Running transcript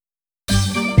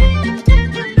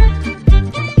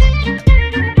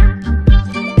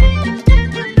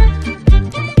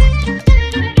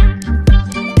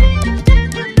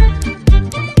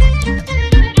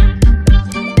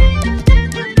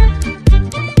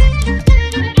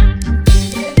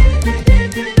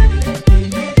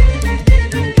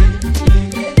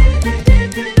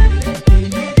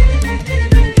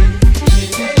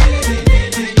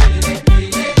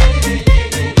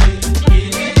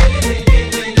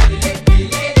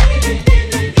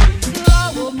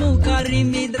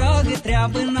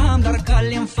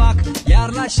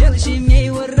șel și mi-ai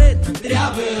urât.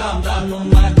 Treabă am, dar nu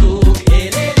mă duc.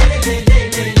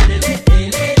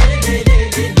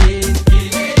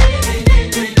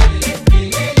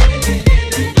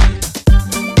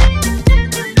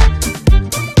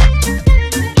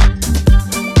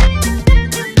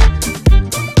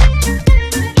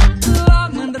 La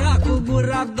mândra cu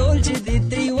gura dolce, de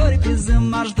 3 ori pe zi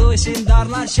m-aș duce, dar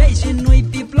la 6 și nu-i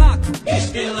pe plac. Ești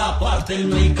pe la parte,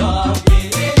 nu-i cap.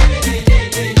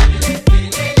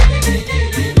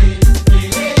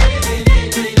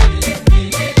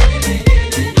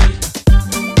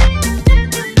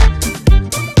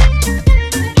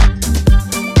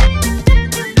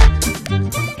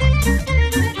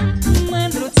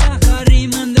 Mândruța care-i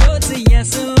mândruță,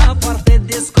 iesă la parte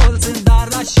de scolță, dar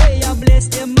la șeia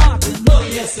blestemată Nu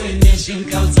iese nici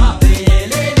încălțate.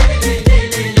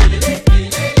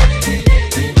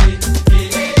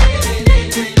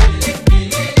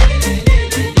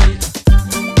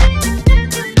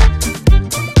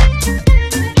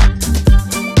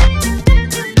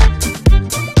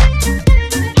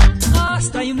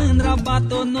 Asta-i mândra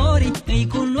batonorii, îi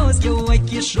cunosc eu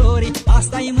ochișorii.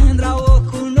 Asta-i mândra, o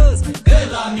cunosc. Că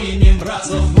la mine în braț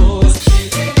a fost.